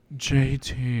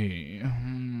JT.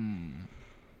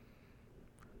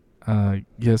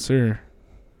 Yes, sir.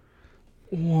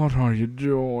 What are you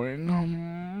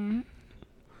doing?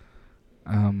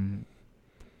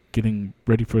 Getting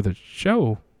ready for the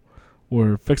show.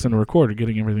 We're fixing to record,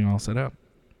 getting everything all set up.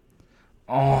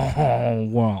 Oh,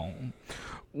 well.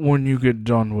 When you get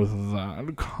done with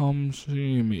that, come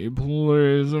see me,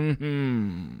 please.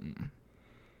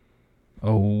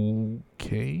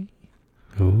 Okay.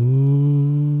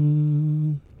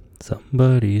 Ooh,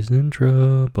 somebody's in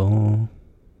trouble.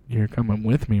 You're coming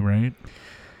with me, right?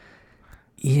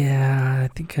 Yeah, I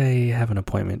think I have an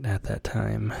appointment at that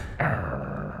time.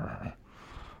 All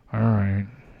right.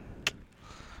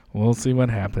 We'll see what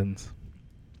happens.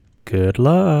 Good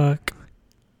luck.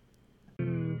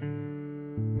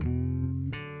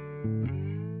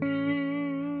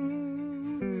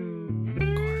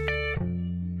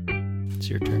 It's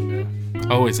your turn to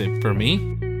Oh, is it for me?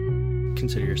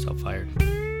 consider yourself fired.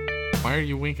 Why are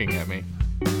you winking at me?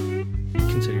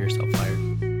 Consider yourself fired.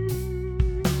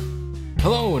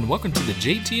 Hello, and welcome to the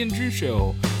JT and Drew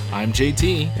Show. I'm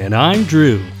JT, And I'm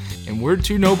Drew. and we're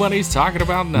two nobodies talking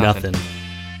about nothing.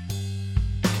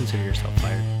 Consider yourself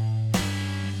fired.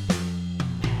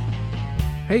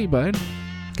 Hey, bud.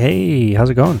 Hey, how's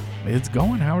it going? It's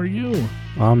going. How are you?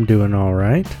 I'm doing all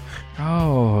right.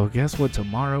 Oh, guess what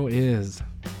tomorrow is?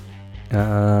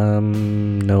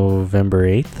 November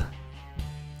 8th.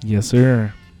 Yes,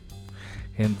 sir.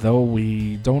 And though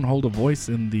we don't hold a voice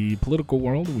in the political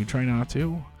world, we try not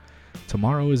to.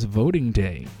 Tomorrow is voting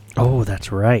day. Oh,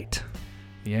 that's right.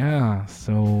 Yeah,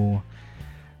 so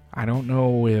I don't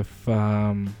know if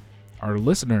our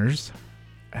listeners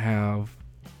have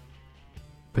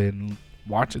been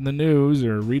watching the news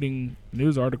or reading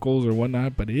news articles or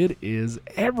whatnot, but it is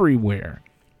everywhere.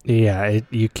 Yeah,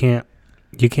 you can't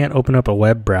open up a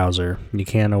web browser. You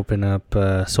can't open up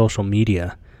social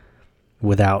media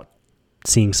without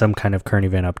seeing some kind of current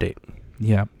event update.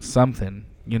 Yeah, something,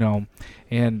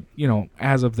 and,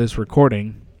 as of this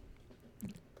recording,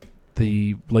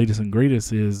 the latest and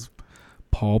greatest is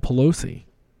Paul Pelosi,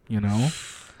 and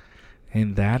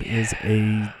that is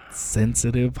a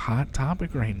sensitive, hot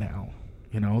topic right now.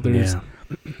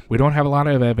 We don't have a lot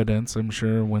of evidence. I'm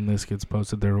sure when this gets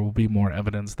posted, there will be more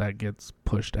evidence that gets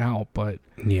pushed out, but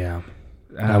Yeah.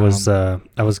 I was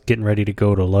getting ready to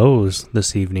go to Lowe's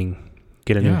this evening,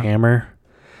 get a new hammer,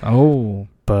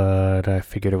 but I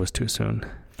figured it was too soon.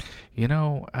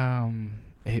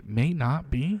 It may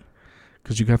not be,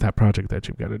 because you got that project that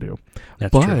you've got to do.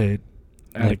 That's but true.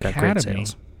 at Got great Academy,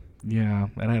 sales.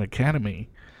 and at Academy,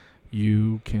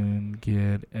 you can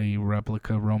get a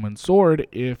replica Roman sword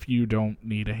if you don't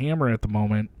need a hammer at the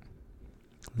moment.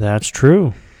 That's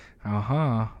true.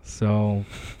 So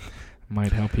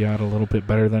might help you out a little bit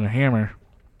better than a hammer.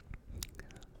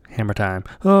 Hammer time.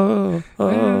 Oh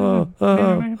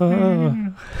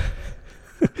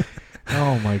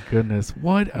my goodness,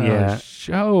 what a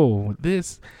show.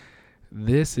 This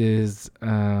is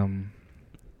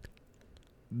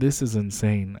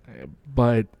insane.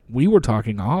 But we were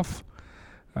talking off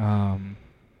out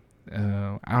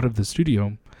of the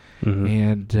studio,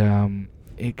 and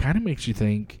it kind of makes you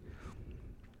think,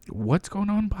 what's going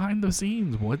on behind the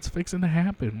scenes? What's fixing to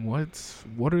happen? What's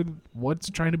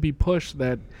trying to be pushed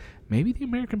that maybe the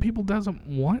American people doesn't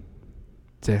want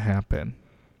to happen?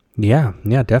 Yeah,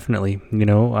 definitely.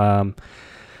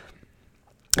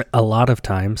 A lot of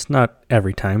times, not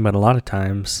every time, but a lot of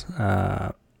times,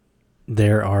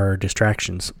 there are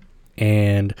distractions.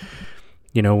 And,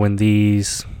 when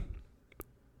these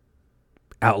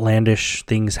outlandish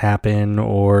things happen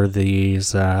or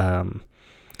these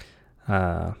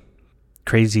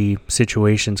crazy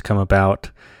situations come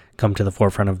to the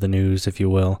forefront of the news, if you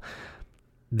will,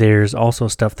 there's also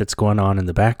stuff that's going on in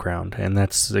the background. And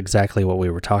that's exactly what we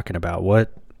were talking about.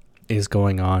 What is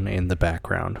going on in the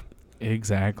background?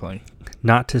 Exactly.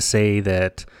 Not to say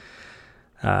that,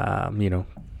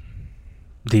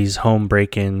 these home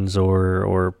break-ins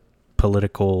or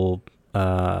political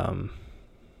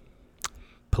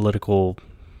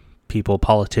people,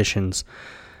 politicians,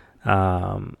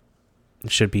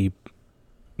 should be,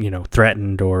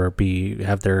 threatened or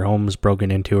have their homes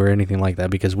broken into or anything like that,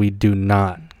 because we do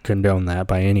not condone that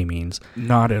by any means.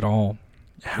 Not at all.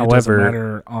 However, it doesn't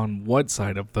matter on what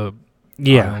side of the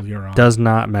aisle you're on. Does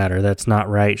not matter. That's not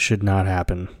right. Should not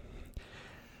happen.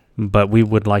 But we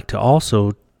would like to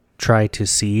also try to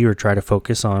see or try to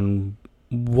focus on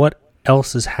what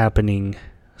else is happening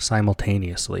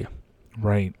simultaneously.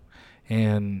 Right.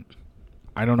 And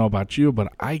I don't know about you,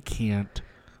 but I can't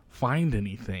find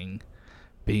anything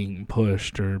being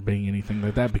pushed or being anything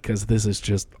like that, because this is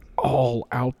just all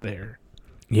out there.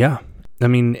 Yeah. I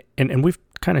mean, and we've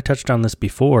kind of touched on this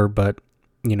before, but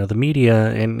the media,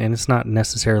 and it's not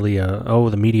necessarily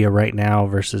the media right now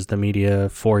versus the media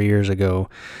 4 years ago.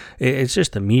 It's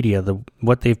just the media,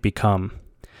 what they've become,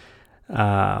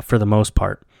 for the most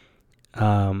part.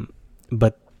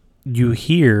 But you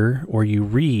hear or you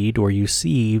read or you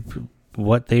see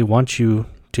what they want you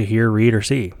to hear, read, or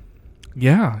see.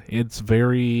 Yeah, it's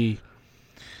very,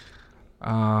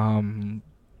 what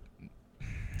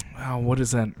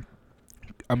is that?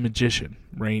 A magician,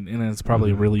 right? And it's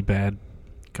probably a really bad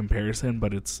comparison,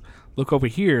 but it's look over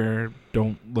here,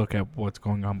 don't look at what's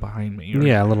going on behind me.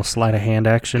 Yeah, a little sleight of hand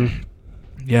action.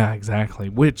 Yeah, exactly.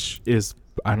 Which is,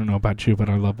 I don't know about you, but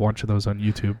I love watching those on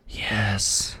YouTube.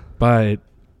 Yes. But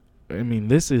I mean,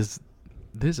 this is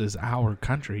our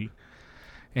country,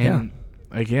 and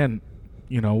again,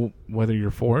 whether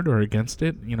you're for it or against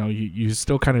it, you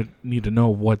still kind of need to know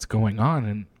what's going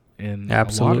on, and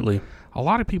absolutely. A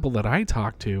lot of people that I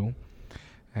talk to,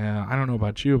 I don't know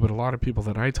about you, but a lot of people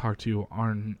that I talk to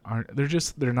aren't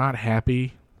they're not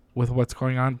happy with what's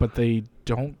going on, but they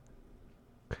don't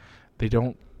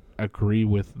agree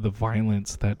with the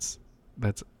violence that's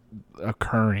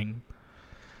occurring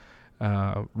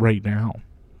right now.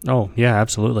 Oh yeah,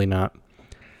 absolutely not.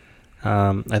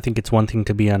 I think it's one thing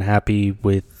to be unhappy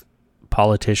with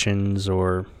politicians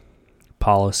or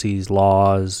policies,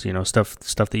 laws,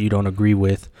 stuff that you don't agree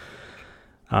with,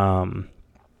 or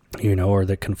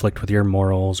that conflict with your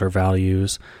morals or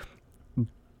values.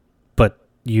 But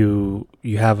you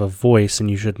have a voice, and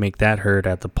you should make that heard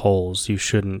at the polls. You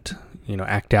shouldn't,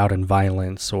 act out in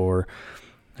violence or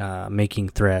making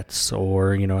threats,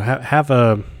 or have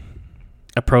a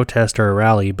protest or a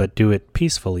rally, but do it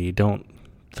peacefully. Don't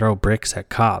throw bricks at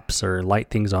cops or light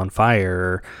things on fire,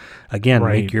 or again,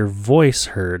 make your voice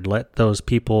heard. Let those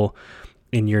people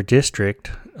in your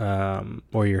district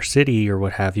or your city or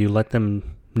what have you, let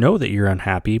them know that you're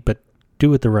unhappy, but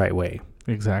do it the right way.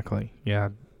 Exactly. Yeah.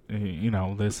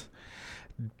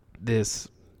 This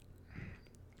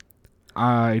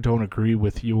I don't agree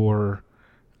with your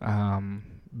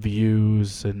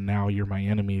views, and now you're my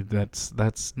enemy.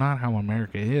 That's not how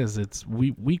America is. It's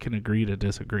we can agree to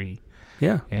disagree.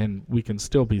 Yeah. And we can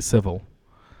still be civil.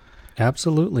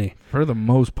 Absolutely. For the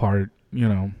most part,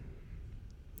 Yeah,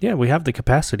 we have the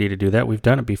capacity to do that. We've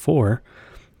done it before.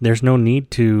 There's no need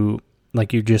to,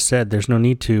 like you just said, there's no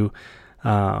need to,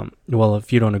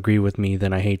 if you don't agree with me,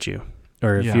 then I hate you.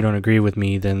 Or if you don't agree with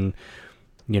me, then,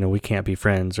 we can't be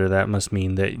friends. Or that must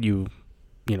mean that you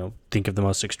think of the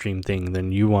most extreme thing,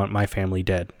 then you want my family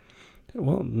dead.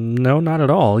 Well, no, not at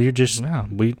all. You're just,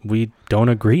 we don't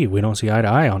agree. We don't see eye to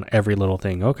eye on every little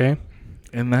thing. Okay.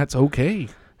 And that's okay.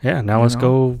 Yeah, now let's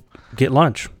go get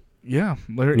lunch. Yeah.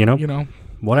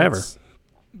 Whatever.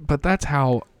 But that's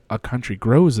how a country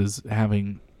grows, is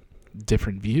having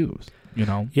different views,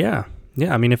 Yeah.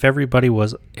 Yeah, I mean, if everybody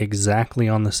was exactly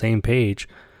on the same page,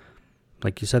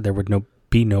 like you said, there would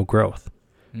be no growth.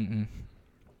 Mm-mm.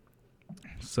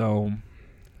 So,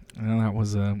 that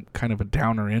was a kind of a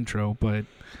downer intro, but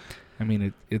I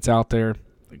mean, it's out there.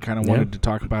 I kind of wanted to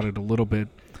talk about it a little bit.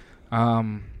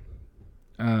 Other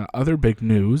big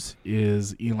news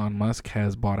is Elon Musk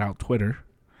has bought out Twitter.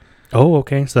 Oh,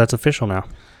 okay. So that's official now.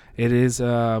 It is,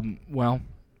 as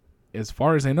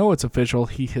far as I know, it's official.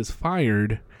 He has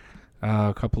fired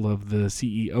a couple of the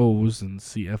CEOs and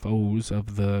CFOs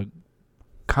of the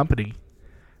company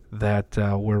that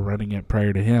were running it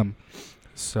prior to him.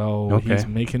 So he's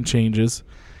making changes,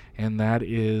 and that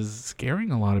is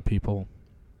scaring a lot of people,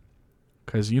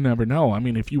 because you never know. I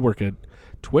mean, if you work at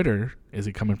Twitter, is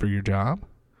it coming for your job?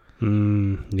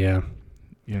 Yeah.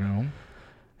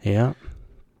 Yeah.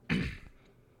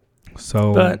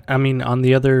 So, but I mean, on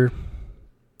the other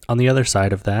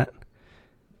side of that,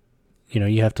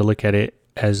 you have to look at it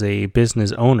as a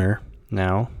business owner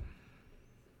now.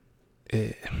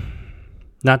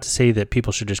 Not to say that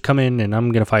people should just come in and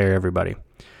I'm going to fire everybody.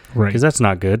 Right. Because that's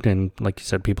not good. And like you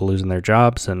said, people losing their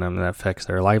jobs, and that affects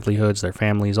their livelihoods, their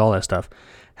families, all that stuff.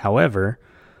 However,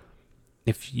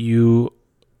 if you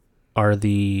are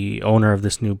the owner of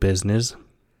this new business,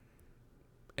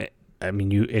 I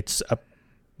mean, you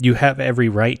have every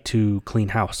right to clean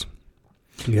house.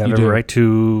 You have every right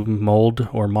to mold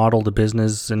or model the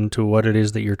business into what it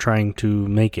is that you're trying to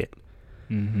make it.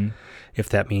 Mm-hmm. If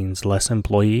that means less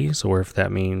employees, or if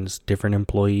that means different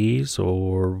employees,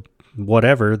 or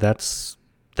whatever, that's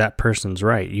that person's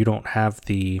right. You don't have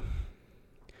it's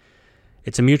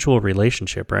a mutual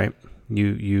relationship, right?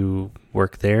 You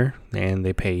work there and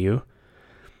they pay you.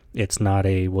 It's not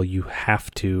you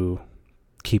have to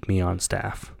keep me on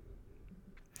staff.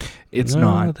 It's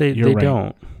not. They right.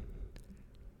 don't.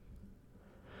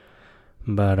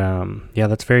 But yeah,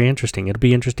 that's very interesting. It'll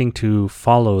be interesting to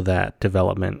follow that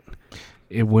development.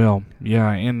 It will,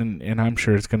 yeah, and I'm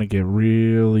sure it's going to get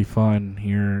really fun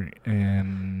here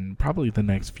in probably the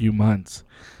next few months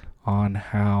on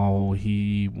how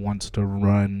he wants to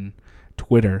run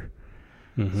Twitter.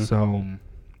 Mm-hmm. So,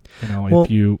 Well,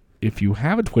 if you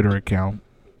have a Twitter account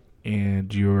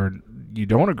and you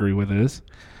don't agree with this,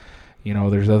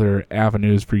 there's other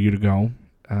avenues for you to go.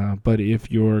 But if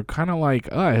you're kind of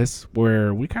like us,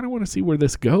 where we kind of want to see where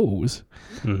this goes,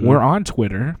 we're on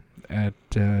Twitter at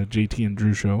JT and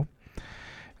Drew Show.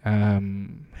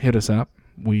 Hit us up.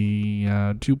 We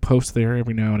do post there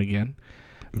every now and again.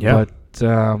 Yeah.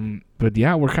 But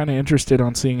yeah, we're kind of interested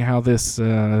on seeing how this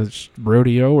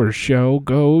rodeo or show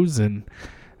goes, and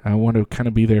I want to kind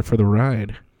of be there for the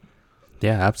ride.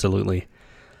 Yeah, absolutely.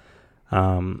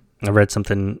 I read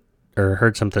something or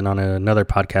heard something on another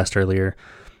podcast earlier.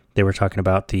 They were talking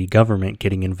about the government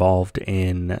getting involved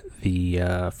in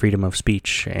the freedom of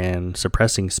speech and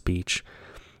suppressing speech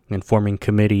and forming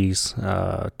committees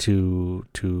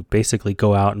to basically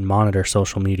go out and monitor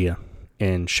social media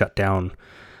and shut down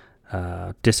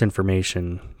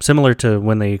disinformation, similar to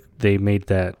when they made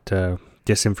that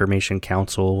disinformation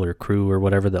council or crew or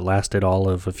whatever that lasted all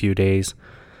of a few days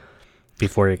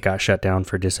before it got shut down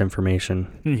for disinformation.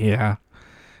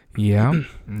 Yeah,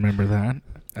 remember that.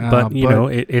 But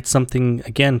it's something,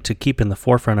 again, to keep in the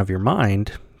forefront of your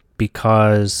mind,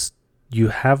 because you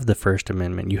have the First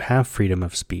Amendment, you have freedom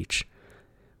of speech.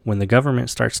 When the government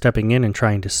starts stepping in and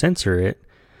trying to censor it,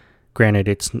 granted,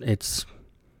 it's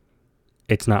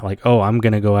not like, oh, I'm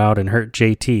going to go out and hurt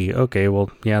JT. Okay, well,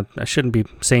 yeah, I shouldn't be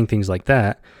saying things like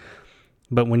that.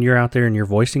 But when you're out there and you're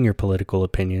voicing your political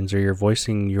opinions or you're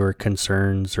voicing your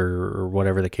concerns or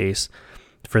whatever the case,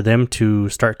 for them to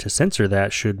start to censor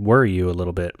that should worry you a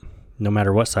little bit, no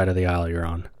matter what side of the aisle you're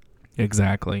on.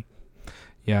 Exactly.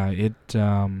 Yeah,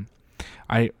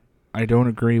 I don't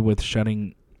agree with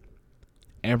shutting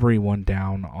everyone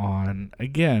down on,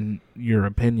 again, your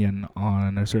opinion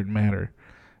on a certain matter,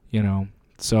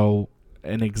 So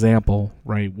an example,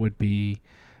 right, would be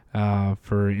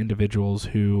for individuals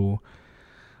who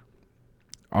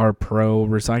are pro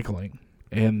recycling.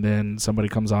 And then somebody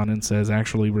comes on and says,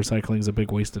 actually, recycling is a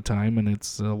big waste of time and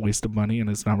it's a waste of money and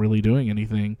it's not really doing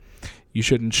anything. You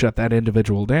shouldn't shut that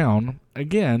individual down.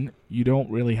 Again, you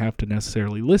don't really have to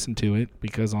necessarily listen to it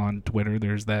because on Twitter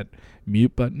there's that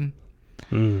mute button.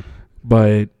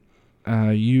 But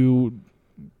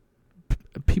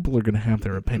people are going to have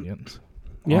their opinions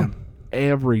on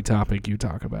every topic you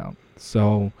talk about.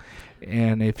 So,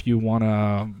 and if you want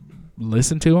to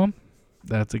listen to them,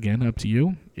 that's, again, up to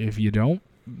you. If you don't,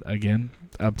 again,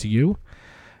 up to you.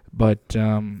 But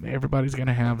everybody's going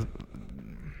to have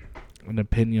an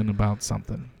opinion about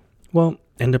something. Well,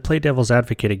 and to play devil's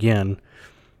advocate again,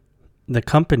 the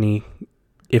company,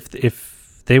 if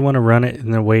they want to run it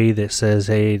in a way that says,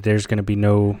 hey, there's going to be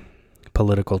no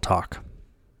political talk,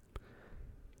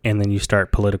 and then you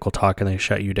start political talk and they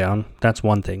shut you down, that's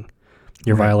one thing.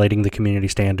 You're violating the community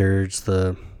standards,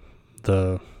 the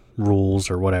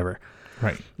rules or whatever.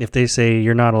 Right. If they say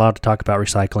you're not allowed to talk about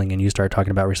recycling and you start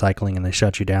talking about recycling and they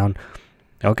shut you down,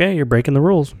 okay, you're breaking the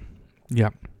rules.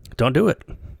 Yep. Don't do it.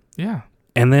 Yeah.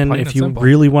 And then if you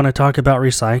really want to talk about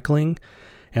recycling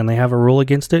and they have a rule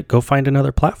against it, go find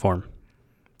another platform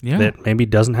that maybe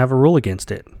doesn't have a rule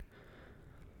against it.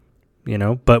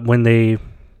 But when they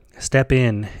step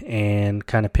in and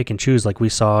kind of pick and choose, like we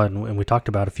saw and we talked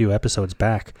about a few episodes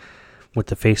back with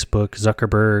the Facebook,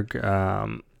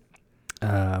 Zuckerberg,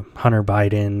 Hunter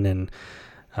Biden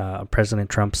and President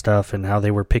Trump stuff, and how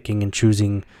they were picking and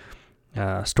choosing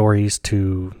stories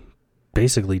to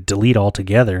basically delete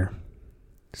altogether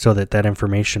so that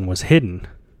information was hidden.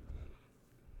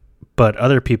 But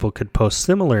other people could post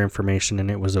similar information and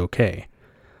it was okay.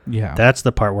 Yeah. That's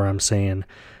the part where I'm saying,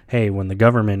 hey, when the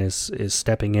government is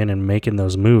stepping in and making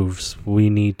those moves, we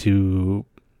need to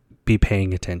be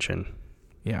paying attention.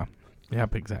 Yeah.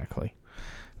 Yep, exactly.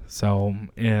 So,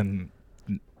 and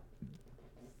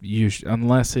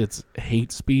unless it's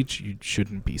hate speech, you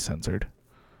shouldn't be censored.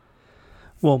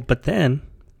 Well, but then,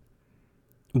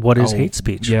 what is hate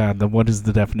speech? Yeah, what is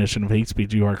the definition of hate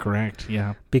speech? You are correct,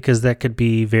 yeah. Because that could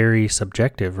be very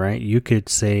subjective, right? You could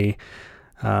say,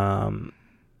 I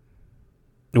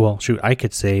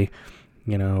could say,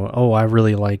 I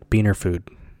really like Beaner food.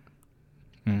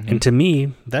 Mm-hmm. And to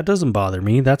me, that doesn't bother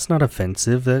me. That's not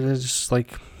offensive. That is just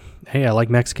like, hey, I like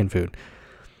Mexican food.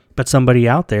 But somebody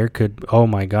out there could, oh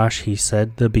my gosh, he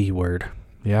said the B word,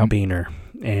 Beaner.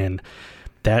 And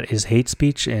that is hate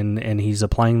speech, and he's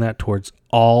applying that towards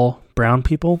all brown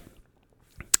people.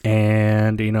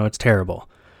 And, it's terrible.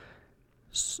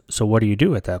 So what do you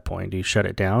do at that point? Do you shut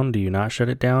it down? Do you not shut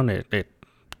it down? It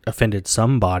offended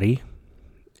somebody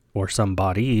or some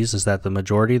bodies. Is that the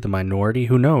majority, the minority?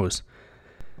 Who knows?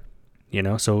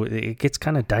 So it gets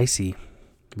kind of dicey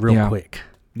real quick.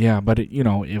 Yeah, but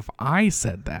if I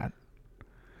said that,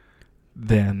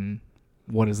 then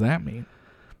what does that mean?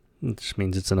 It just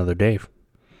means it's another day.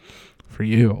 For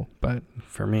you, but...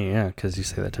 For me, yeah, because you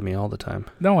say that to me all the time.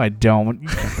 No, I don't. You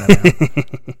cut that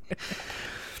out.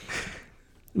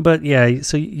 But yeah,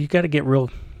 so you got to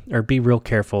be real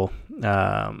careful.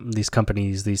 These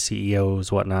companies, these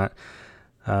CEOs, whatnot,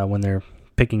 when they're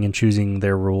picking and choosing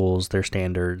their rules, their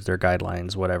standards, their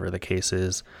guidelines, whatever the case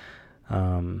is.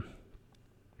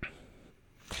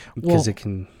 Because it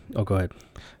can... Oh, go ahead.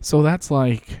 So that's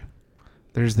like,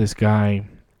 there's this guy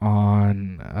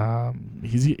on,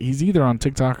 he's either on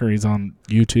TikTok or he's on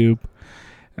YouTube,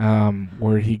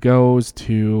 where he goes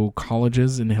to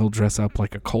colleges and he'll dress up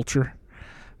like a culture.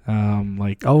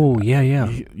 He'll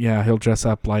dress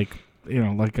up like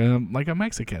a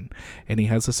Mexican, and he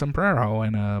has a sombrero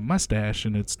and a mustache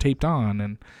and it's taped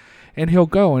on, and he'll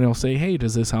go and he'll say, hey,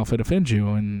 does this outfit offend you?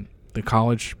 And the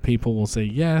college people will say,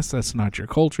 yes, that's not your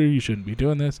culture, you shouldn't be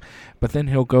doing this. But then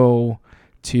he'll go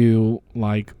to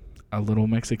like a little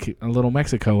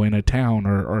Mexico in a town,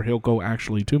 or he'll go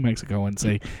actually to Mexico and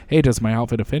say, hey, does my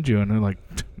outfit offend you? And they're like,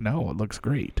 no, it looks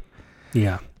great.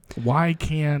 Yeah. Why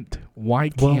can't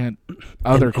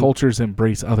other cultures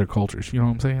embrace other cultures? You know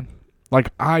what I'm saying?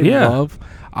 Like, I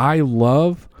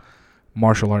love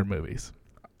martial art movies.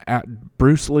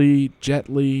 Bruce Lee, Jet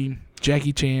Li,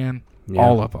 Jackie Chan,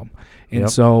 all of them. And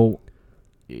so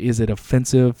is it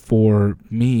offensive for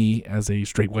me as a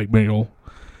straight white male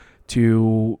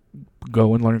to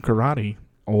go and learn karate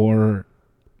or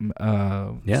is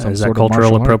that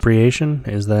cultural appropriation?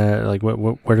 Is that like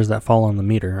where does that fall on the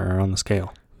meter or on the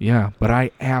scale? Yeah, but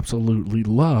I absolutely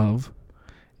love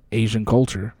Asian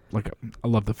culture. Like, I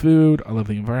love the food, I love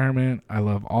the environment, I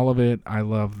love all of it. I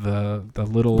love the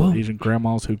little Asian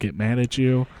grandmas who get mad at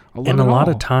you. And a lot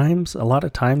of times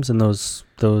in those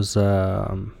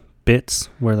bits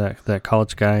where that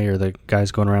college guy or the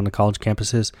guys going around the college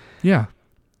campuses,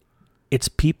 it's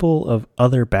people of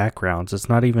other backgrounds. It's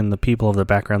not even the people of the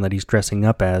background that he's dressing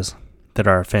up as that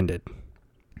are offended.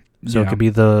 So it could be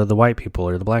the white people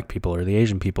or the black people or the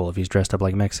Asian people if he's dressed up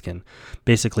like Mexican.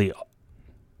 Basically,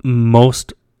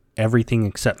 most everything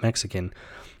except Mexican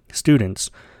students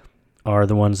are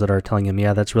the ones that are telling him,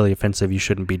 yeah, that's really offensive, you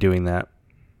shouldn't be doing that.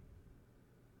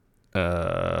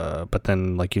 But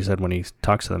then, like you said, when he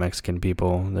talks to the Mexican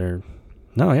people,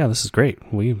 this is great.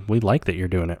 We like that you're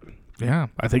doing it. Yeah,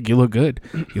 I think you look good.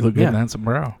 You look good in that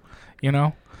sombrero.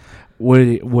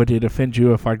 Would it offend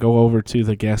you if I go over to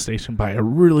the gas station, buy a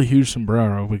really huge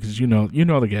sombrero, because you know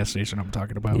the gas station I'm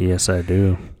talking about? Yes, I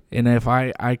do. And if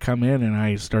I come in and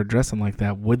I start dressing like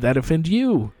that, would that offend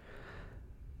you?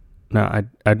 No,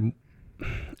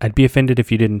 I'd be offended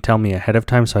if you didn't tell me ahead of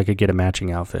time so I could get a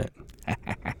matching outfit.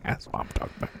 That's what I'm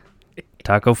talking about.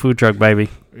 Taco food truck, baby.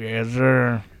 Yes,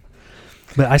 sir.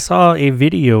 But I saw a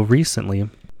video recently.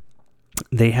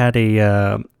 They had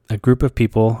a group of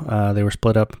people. They were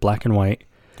split up black and white.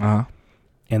 Uh-huh.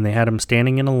 And they had them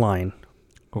standing in a line.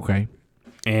 Okay.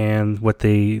 And what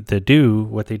they do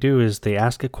is they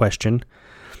ask a question,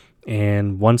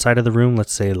 and one side of the room,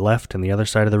 let's say left, and the other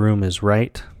side of the room is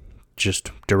right. Just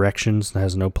directions,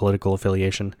 has no political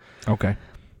affiliation. Okay.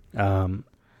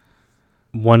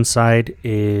 One side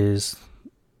is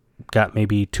got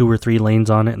maybe 2 or 3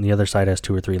 lanes on it, and the other side has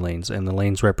 2 or 3 lanes. And the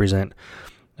lanes represent,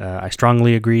 I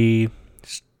strongly agree,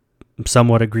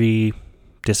 somewhat agree,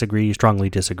 disagree, strongly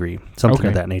disagree, something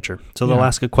of that nature. So they'll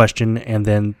ask a question and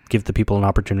then give the people an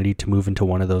opportunity to move into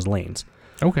one of those lanes.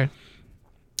 Okay.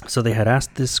 So they had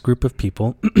asked this group of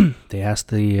people, they asked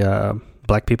the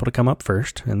black people to come up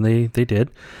first, and they did.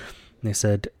 They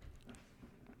said,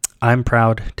 I'm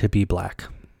proud to be black.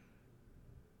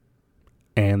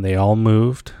 And they all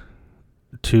moved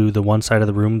to the one side of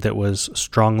the room that was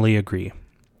strongly agree.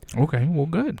 Okay, well,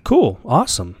 good. Cool,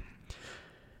 awesome.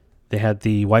 They had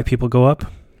the white people go up.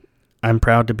 I'm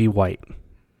proud to be white.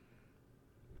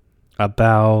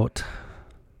 About,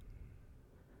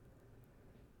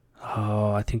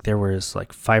 I think there was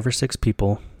like 5 or 6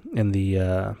 people in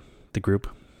the group.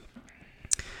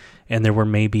 And there were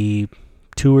maybe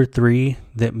 2 or 3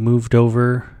 that moved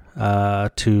over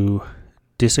to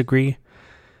disagree.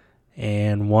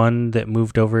 And 1 that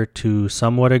moved over to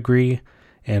somewhat agree.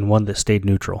 And 1 that stayed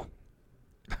neutral.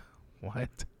 What?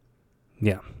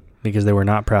 Yeah. Because they were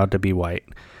not proud to be white,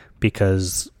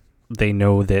 because they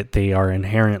know that they are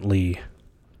inherently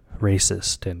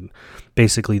racist, and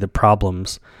basically the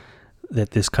problems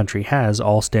that this country has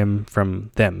all stem from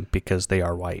them because they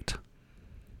are white.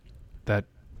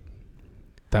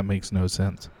 That makes no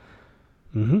sense.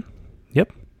 Mm-hmm.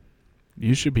 Yep.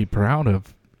 You should be proud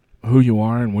of who you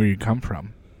are and where you come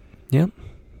from. Yep.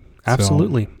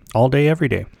 Absolutely. So, all day, every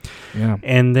day. Yeah.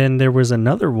 And then there was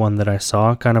another one that I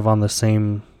saw kind of on the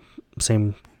same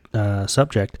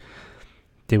subject.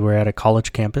 They were at a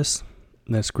college campus,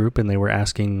 this group, and they were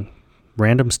asking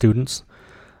random students,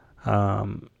 hey,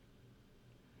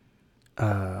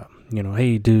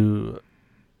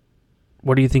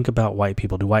 what do you think about white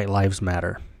people? Do white lives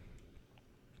matter?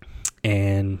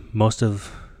 And most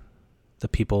of the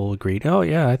people agreed, oh,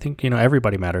 yeah, I think,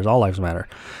 everybody matters. All lives matter.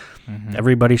 Mm-hmm.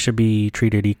 Everybody should be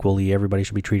treated equally. Everybody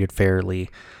should be treated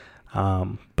fairly.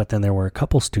 But then there were a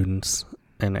couple students,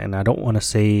 and I don't want to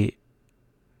say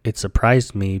it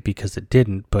surprised me because it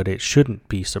didn't, but it shouldn't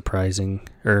be surprising,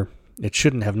 or it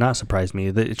shouldn't have not surprised me.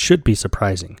 It should be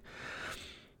surprising.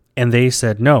 And they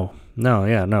said, no.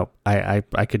 I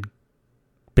could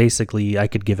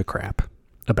give a crap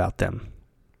about them.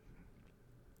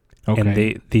 Okay.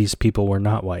 And these people were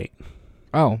not white.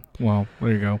 Oh, well,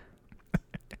 there you go.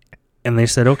 And they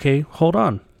said, okay, hold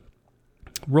on.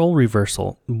 Role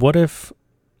reversal. What if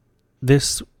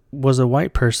this was a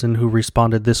white person who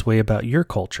responded this way about your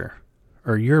culture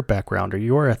or your background or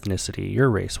your ethnicity, your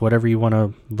race, whatever you want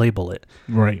to label it?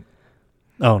 Right.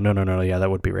 Oh, no. Yeah, that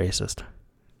would be racist.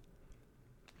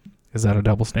 Is that a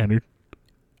double standard?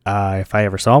 If I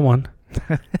ever saw one.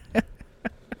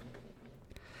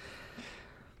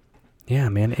 Yeah,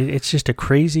 man, it's just a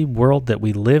crazy world that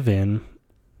we live in.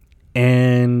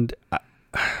 And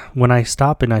when I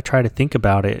stop and I try to think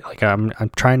about it, like I'm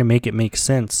trying to make it make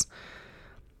sense,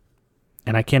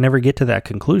 and I can't ever get to that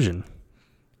conclusion.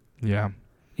 Yeah.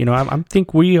 I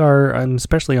think we are, and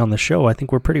especially on the show, I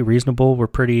think we're pretty reasonable. We're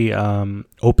pretty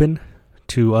open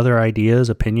to other ideas,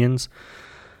 opinions.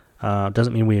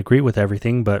 Doesn't mean we agree with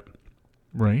everything, but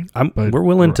right. We're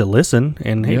willing to listen.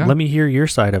 And hey, let me hear your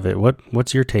side of it.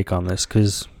 What's your take on this?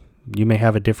 Because you may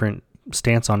have a different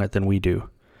stance on it than we do.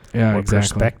 Yeah, or exactly.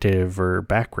 Perspective or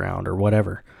background or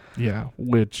whatever. Yeah,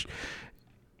 which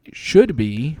should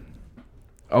be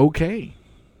okay.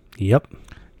 Yep.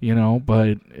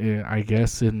 But I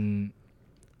guess I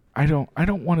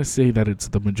don't want to say that it's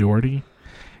the majority,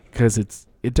 because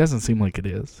it doesn't seem like it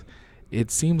is.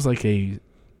 It seems like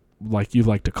like you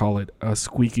like to call it, a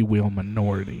squeaky wheel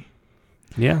minority.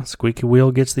 Yeah, squeaky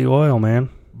wheel gets the oil, man.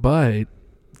 But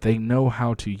they know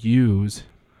how to use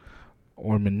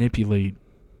or manipulate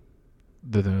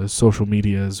the social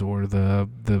medias or the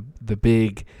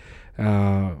big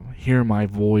hear my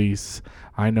voice.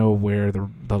 I know where the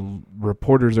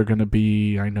reporters are going to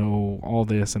be. I know all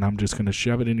this, and I'm just going to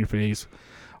shove it in your face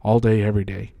all day, every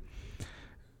day.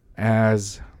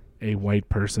 As a white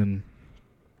person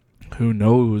who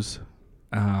knows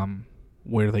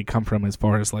where they come from as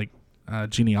far as like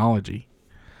genealogy,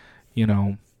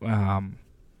 I'm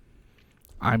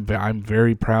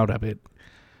very proud of it.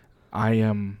 I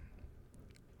am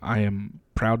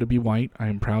proud to be white. I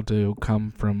am proud to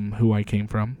come from who I came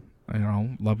from.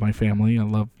 Love my family. I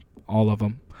love all of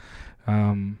them.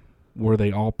 Were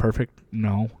they all perfect?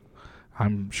 No.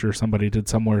 I'm sure somebody did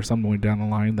somewhere, some way down the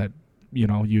line that,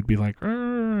 you'd be like,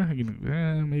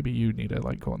 maybe you need to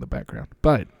like go in the background.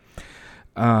 But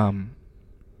I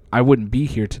wouldn't be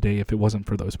here today if it wasn't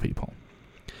for those people.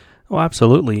 Oh,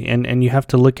 absolutely. And you have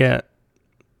to look at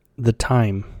the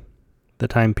time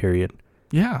period.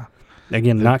 Yeah.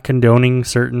 Again, not condoning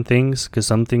certain things, because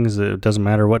some things, it doesn't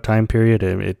matter what time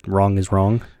period, wrong is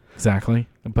wrong. Exactly.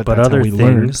 But other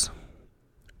things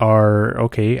are,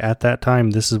 okay, at that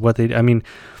time, this is what they... I mean,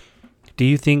 do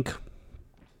you think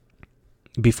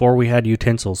before we had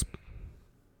utensils,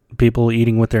 people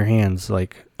eating with their hands,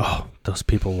 like, oh, those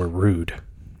people were rude.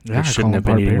 Yeah, they shouldn't have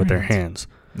been eating with their hands.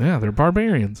 Yeah, they're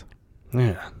barbarians.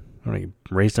 Yeah. Are you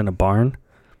raised in a barn?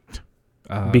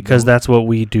 Because that's what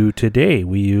we do today.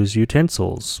 We use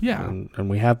utensils. Yeah. And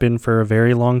we have been for a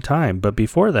very long time. But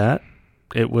before that,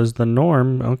 it was the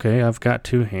norm. Okay, I've got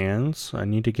two hands. I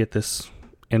need to get this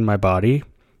in my body.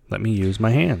 Let me use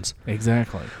my hands.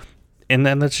 Exactly. And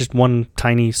then that's just one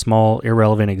tiny, small,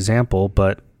 irrelevant example.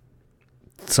 But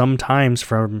sometimes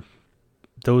from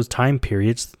those time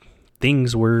periods,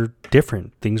 things were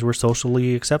different. Things were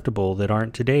socially acceptable that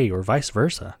aren't today, or vice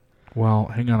versa. Well,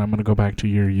 hang on. I'm going to go back to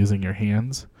your using your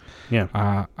hands. Yeah.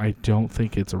 I don't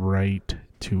think it's right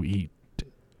to eat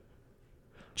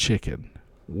chicken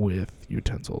with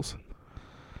utensils.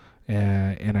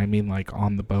 And I mean like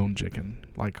on the bone chicken.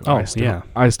 Like I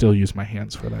still use my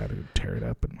hands for that and tear it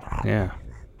up. And yeah.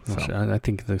 So. I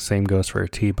think the same goes for a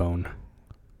T-bone.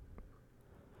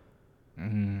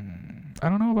 I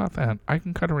don't know about that. I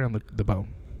can cut around the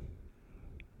bone.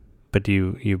 But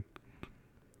do you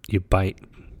bite?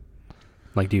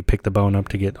 Like, do you pick the bone up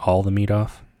to get all the meat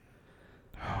off?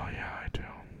 Oh, yeah, I do.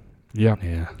 Yeah.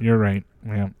 Yeah. You're right.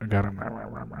 Yeah, I got him.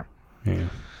 Yeah.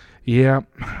 Yeah.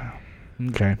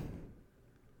 Okay.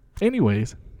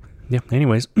 Anyways. Yeah.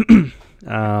 Anyways,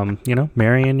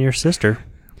 marrying your sister.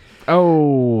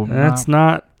 Oh, That's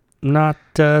not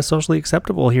socially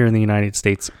acceptable here in the United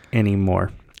States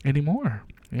anymore.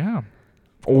 Yeah.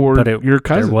 Or your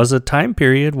cousin. There was a time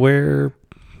period where,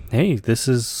 hey, this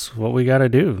is what we got to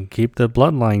do. Keep the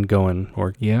bloodline going,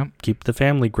 or keep the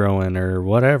family growing, or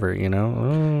whatever,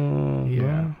 Oh,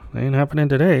 yeah. Well, ain't happening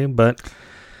today, but.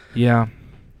 Yeah.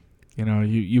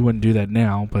 You wouldn't do that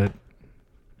now, but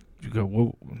you go,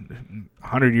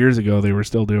 100 years ago, they were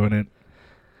still doing it.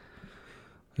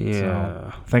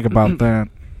 Yeah. So, think about that.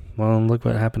 Well, look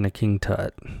what happened to King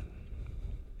Tut.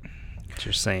 What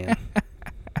you're saying.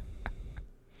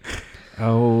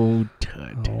 Oh,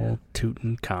 Tut. Oh,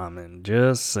 Tutankhamun.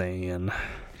 Just saying.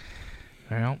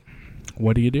 Well,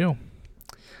 what do?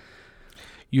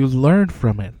 You learn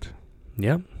from it.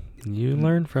 Yep. You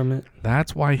learn from it.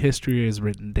 That's why history is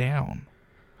written down.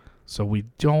 So we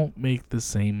don't make the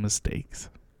same mistakes.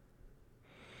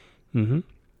 Mm-hmm.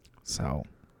 So.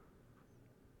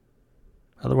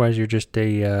 Otherwise, you're just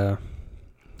there's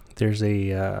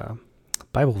a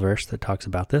Bible verse that talks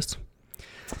about this.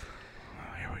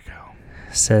 Here we go.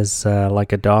 It says,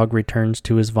 like a dog returns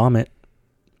to his vomit,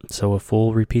 so a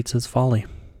fool repeats his folly.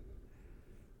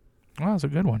 Well, that's a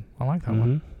good one. I like that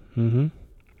one. Mm-hmm.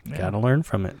 Yeah. Gotta learn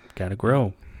from it. Gotta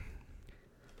grow.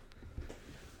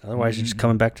 Otherwise, you're just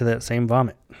coming back to that same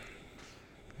vomit.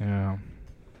 Yeah.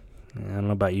 I don't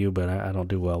know about you, but I don't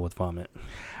do well with vomit.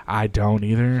 I don't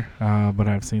either, but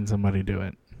I've seen somebody do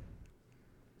it.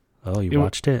 Oh, you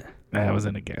watched it? That was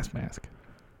in a gas mask.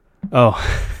 Oh.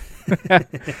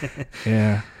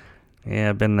 Yeah. Yeah,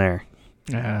 I've been there.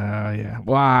 Yeah.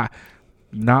 Well,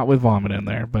 not with vomit in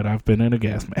there, but I've been in a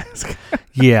gas mask.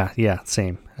 Yeah,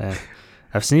 same.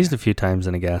 I've sneezed a few times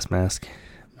in a gas mask.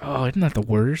 Oh, isn't that the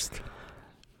worst?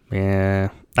 Yeah.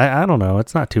 I don't know.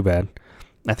 It's not too bad.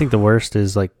 I think the worst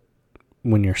is like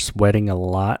when you're sweating a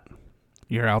lot.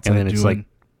 You're outside and then it's like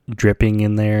dripping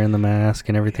in there in the mask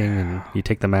and everything, and you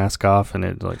take the mask off and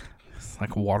it's like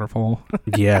a waterfall.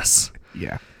 Yes.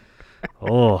 Yeah.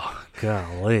 Oh,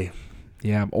 golly.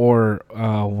 Yeah, or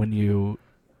when you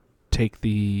take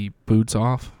the boots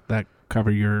off that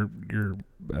cover your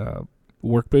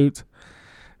work boots.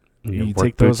 You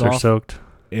take those off, soaked,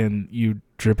 and you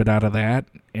drip it out of that,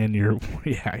 and your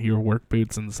work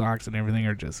boots and socks and everything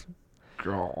are just.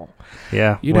 Oh.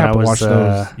 Yeah, you'd have to wash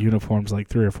those uniforms like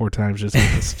 3 or 4 times just to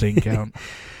get the stink out.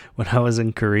 When I was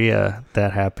in Korea,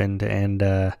 that happened, and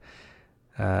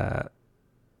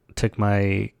took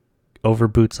my over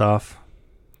boots off,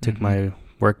 took my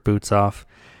work boots off,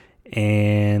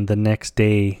 and the next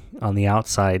day on the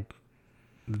outside,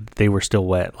 they were still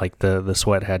wet. Like the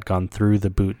sweat had gone through the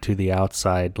boot to the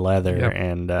outside leather,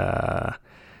 and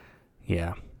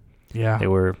it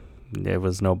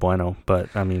was no bueno.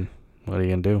 But I mean, what are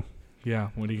you gonna do? Yeah,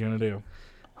 what are you gonna do?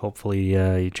 Hopefully,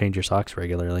 you change your socks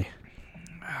regularly.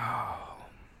 Oh.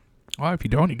 Well, if you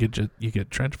don't, you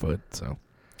get trench foot, so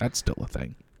that's still a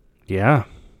thing. Yeah,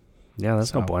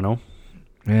 that's no bueno.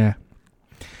 Yeah.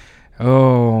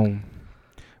 Oh,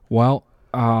 well,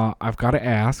 I've got to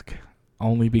ask,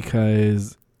 only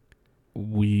because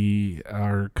we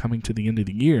are coming to the end of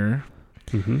the year.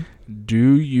 Mm-hmm.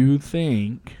 Do you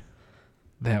think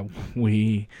that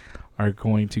we are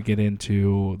going to get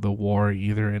into the war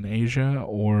either in Asia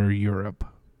or Europe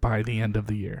by the end of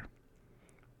the year?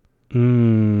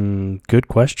 Good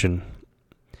question.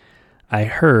 I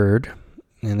heard,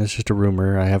 and it's just a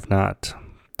rumor, I have not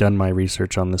done my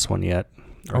research on this one yet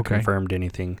or confirmed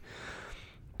anything,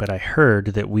 but I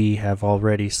heard that we have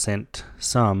already sent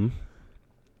some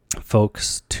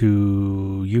folks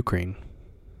to Ukraine.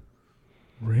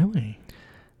 Really?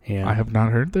 Yeah. I have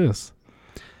not heard this.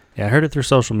 Yeah, I heard it through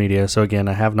social media. So again,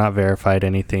 I have not verified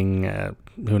anything.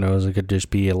 Who knows? It could just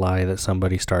be a lie that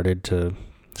somebody started to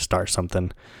start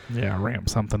something. Yeah, ramp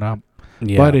something up.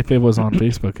 Yeah. But if it was on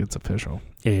Facebook, it's official.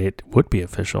 It would be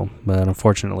official, but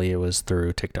unfortunately it was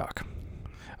through TikTok.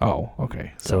 Oh,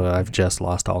 okay. So I've just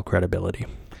lost all credibility.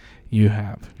 You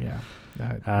have, yeah.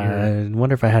 I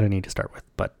wonder if I had any to start with,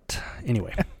 but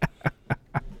anyway.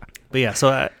 But yeah,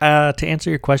 so to answer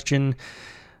your question,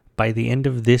 by the end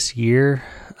of this year,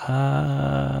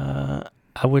 I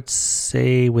would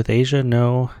say with Asia,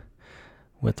 no.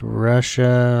 With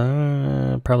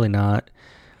Russia, probably not.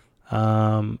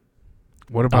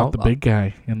 What about the big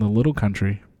guy in the little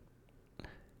country?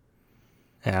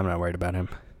 Yeah, I'm not worried about him.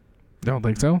 Don't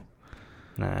think so?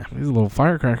 Nah. He's a little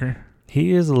firecracker.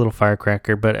 He is a little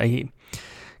firecracker, but he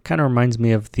kind of reminds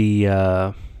me of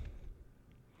the...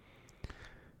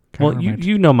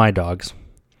 you know my dogs.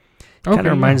 Kind of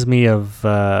reminds me of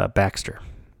Baxter.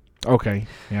 Okay,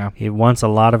 yeah. He wants a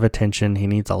lot of attention. He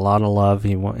needs a lot of love.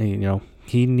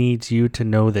 He needs you to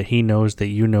know that he knows that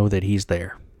you know that he's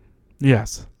there.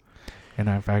 Yes. And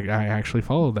in fact, I actually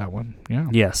followed that one. Yeah.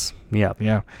 Yes. Yeah.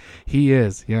 Yeah. He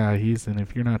is. Yeah, and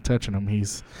if you're not touching him,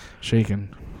 he's shaking.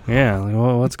 Yeah. Like,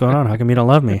 well, what's going on? How come you don't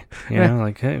love me?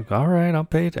 Like, hey, all right,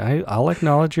 I'll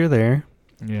acknowledge you're there.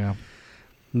 Yeah.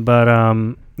 But,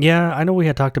 yeah, I know we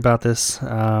had talked about this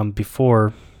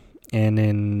before. And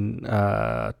in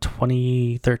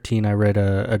 2013, I read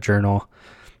a journal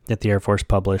that the Air Force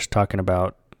published talking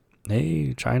about,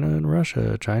 hey, China and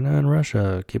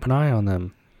Russia, keep an eye on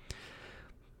them.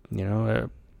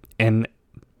 And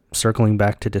circling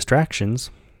back to distractions,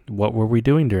 what were we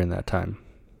doing during that time?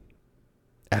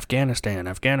 Afghanistan,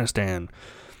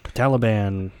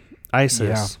 Taliban,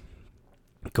 ISIS,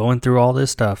 going through all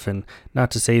this stuff. And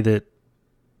not to say that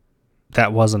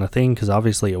wasn't a thing, because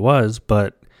obviously it was,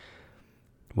 but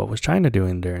what was China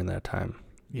doing during that time?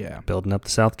 Yeah. Building up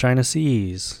the South China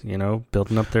Seas,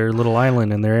 building up their little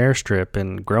island and their airstrip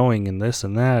and growing and this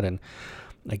and that. And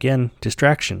again,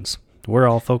 distractions. We're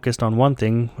all focused on one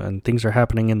thing and things are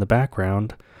happening in the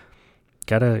background.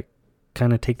 Got to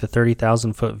kind of take the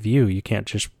 30,000 foot view. You can't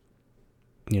just,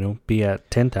 be at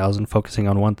 10,000 focusing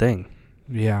on one thing.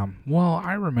 Yeah. Well,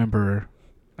 I remember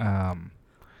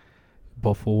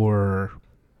before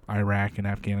Iraq and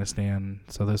Afghanistan,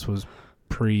 so this was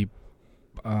pre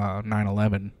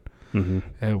 9/11,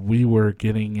 we were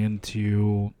getting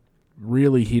into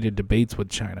really heated debates with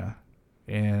China.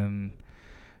 And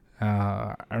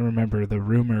I remember the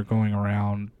rumor going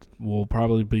around, we'll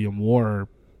probably be in war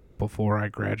before I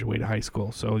graduate high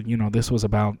school. So, this was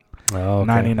about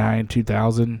 99,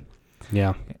 2000.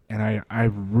 Yeah. And I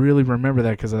really remember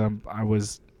that because I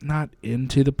was not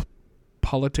into the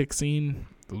politics scene.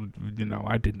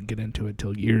 I didn't get into it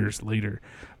till years later.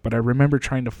 But I remember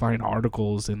trying to find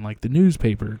articles in like the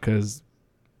newspaper because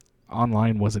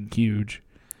online wasn't huge.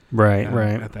 Right.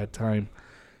 At that time.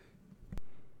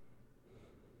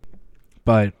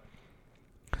 But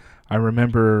I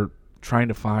remember trying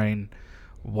to find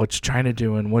what's China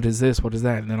doing, what is this, what is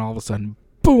that, and then all of a sudden,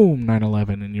 boom,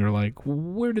 9/11, and you're like,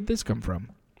 where did this come from?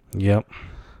 Yep.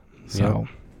 So,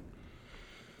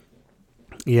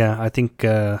 yeah, I think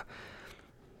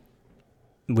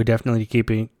we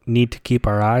definitely need to keep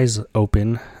our eyes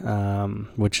open,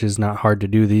 which is not hard to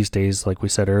do these days, like we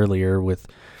said earlier, with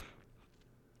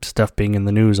stuff being in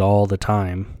the news all the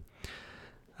time.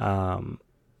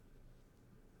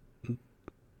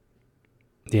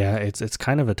 Yeah, it's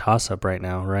kind of a toss-up right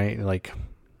now, right? Like,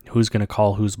 who's going to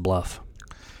call whose bluff?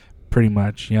 Pretty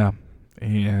much, yeah.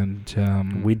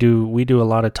 And we do a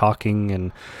lot of talking,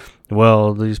 and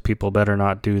these people better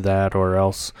not do that, or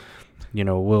else, they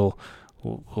won't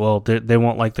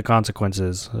like the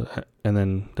consequences, and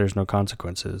then there's no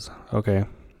consequences. Okay,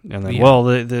 and then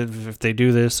if they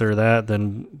do this or that,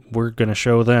 then we're going to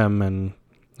show them, and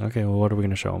okay, well, what are we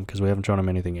going to show them? Because we haven't shown them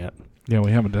anything yet. Yeah,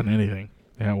 we haven't done anything.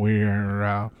 Yeah, we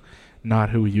are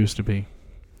not who we used to be.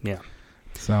 Yeah.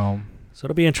 So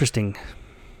it'll be interesting.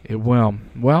 It will.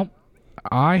 Well,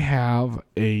 I have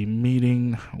a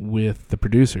meeting with the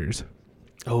producers.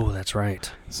 Oh, that's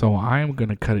right. So I'm going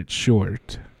to cut it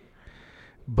short.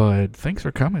 But thanks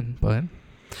for coming, bud.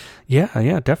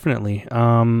 Yeah, definitely.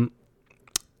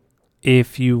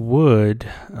 If you would,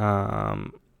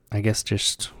 I guess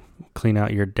just clean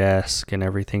out your desk and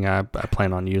everything. I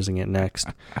plan on using it next.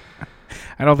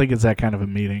 I don't think it's that kind of a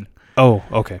meeting. Oh,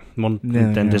 okay. Well,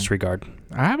 then disregard.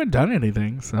 I haven't done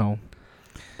anything, so.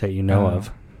 That you know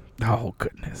of. Oh,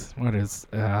 goodness. What is,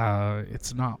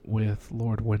 it's not with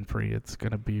Lord Winfrey. It's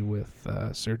going to be with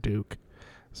Sir Duke.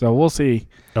 So we'll see.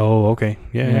 Oh, okay.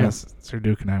 Yeah. Yes, Sir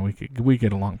Duke and I, we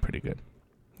get along pretty good.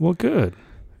 Well, good.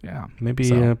 Yeah. Maybe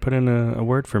put in a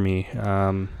word for me.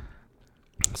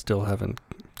 Still haven't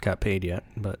got paid yet,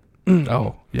 but.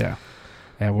 Oh, yeah.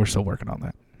 Yeah, we're still working on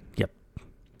that. Yep.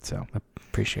 So.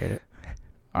 Appreciate it.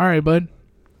 All right, bud.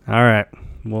 All right.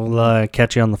 We'll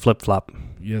catch you on the flip-flop.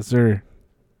 Yes, sir.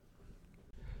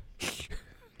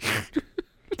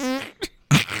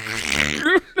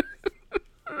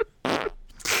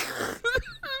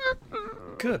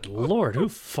 Good Lord, who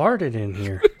farted in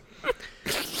here?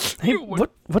 Hey,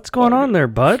 what's going on there,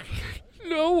 bud?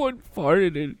 No one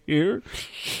farted in here.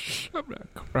 I'm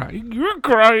not crying. You're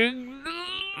crying.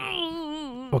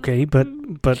 Okay, but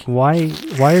why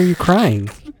are you crying?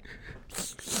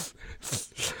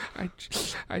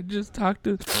 I just talked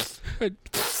to.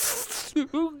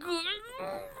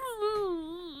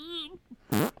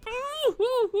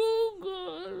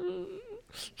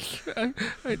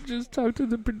 I just talked to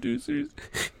the producers,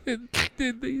 and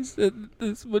they said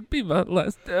this would be my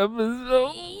last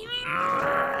episode.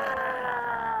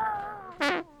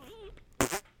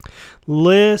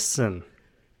 Listen,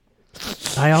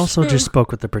 I also just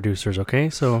spoke with the producers. Okay,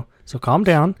 so calm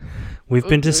down. We've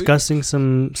been discussing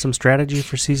some strategy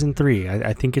for season 3.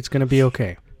 I think it's gonna be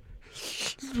okay.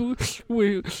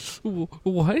 Wait,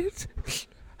 what?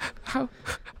 How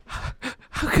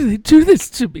can they do this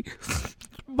to me?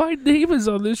 My name is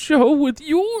on the show with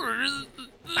yours.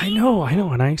 I know,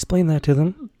 and I explained that to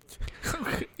them.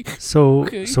 Okay. So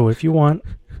if you want,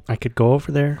 I could go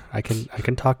over there. I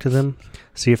can talk to them,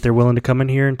 see if they're willing to come in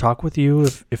here and talk with you.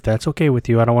 If that's okay with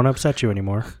you, I don't want to upset you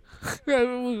anymore. I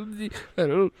don't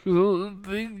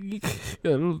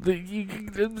think you can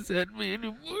upset me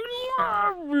anymore.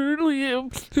 I really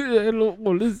am. I don't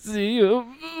want to see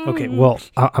him. Okay, well,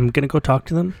 I'm gonna go talk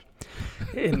to them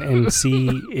and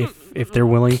see if they're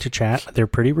willing to chat. They're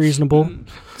pretty reasonable,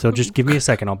 so just give me a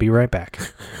second. I'll be right back.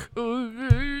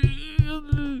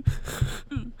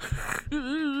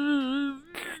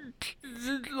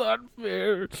 It's not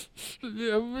fair. I've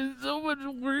been so much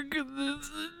work in this.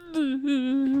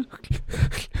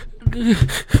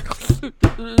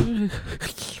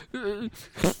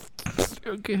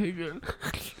 Okay, good.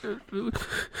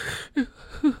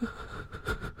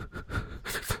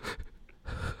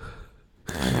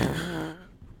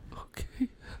 Okay,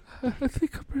 I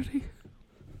think I'm ready.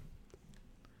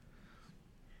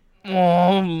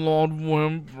 Oh, Lord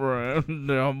Wimprin,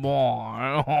 dear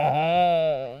boy.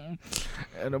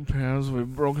 It appears we've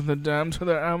broken the dam to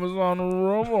the Amazon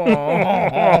River.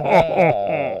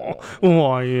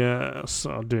 Why, yes,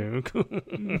 Duke.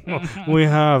 We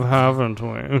have, haven't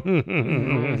we?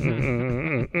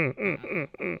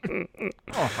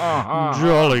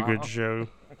 Jolly good show.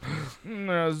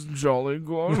 That's jolly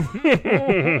good.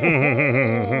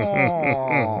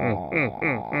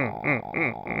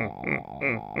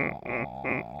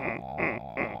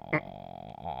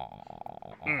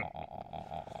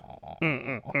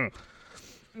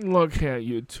 Look at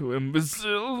you two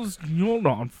imbeciles. You're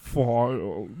not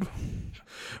fired.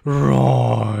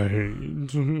 Right.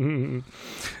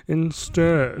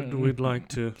 Instead, we'd like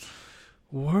to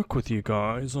work with you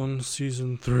guys on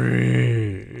season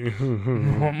 3.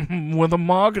 With a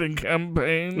marketing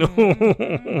campaign.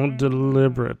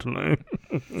 Deliberately.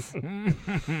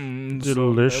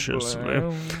 Deliciously.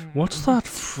 What's that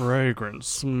fragrant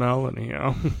smell in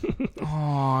here?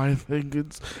 I think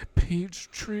it's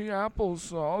peach tree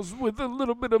applesauce with a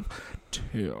little bit of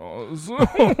tears.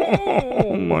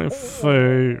 My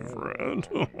favorite.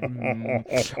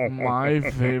 My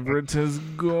favorite is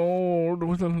gold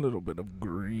with a little bit of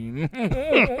green.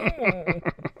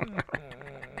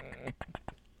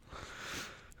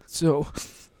 So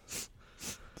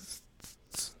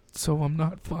I'm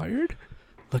not fired?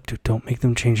 Look, dude, don't make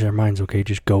them change their minds, okay?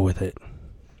 Just go with it.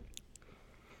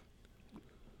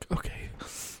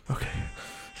 Okay.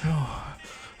 Oh,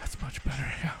 that's much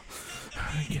better. Yeah.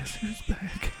 I guess who's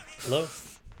back? Hello?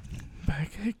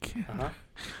 Back again. Uh-huh.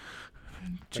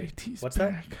 JT's what's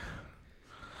back. that?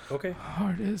 Okay.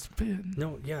 Hard as been.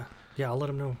 No, yeah, I'll let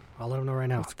him know. I'll let him know right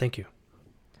now. Thank you.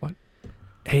 What?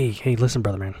 Hey, listen,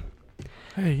 brother man.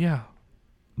 Hey, yeah.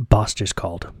 Boss just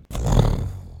called.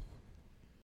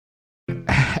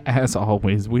 As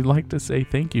always, we'd like to say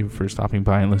thank you for stopping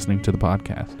by and listening to the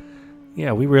podcast.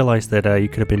 Yeah, we realized that you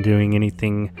could have been doing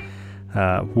anything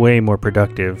way more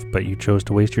productive, but you chose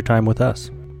to waste your time with us.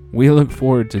 We look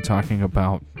forward to talking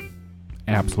about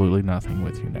absolutely nothing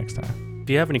with you next time. If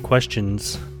you have any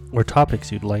questions or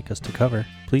topics you'd like us to cover,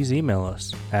 please email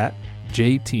us at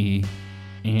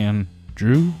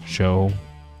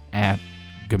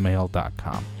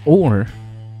jtandrewshow@gmail.com or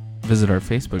visit our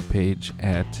Facebook page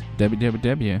at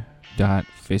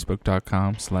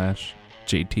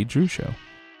www.facebook.com/JTDrewShow.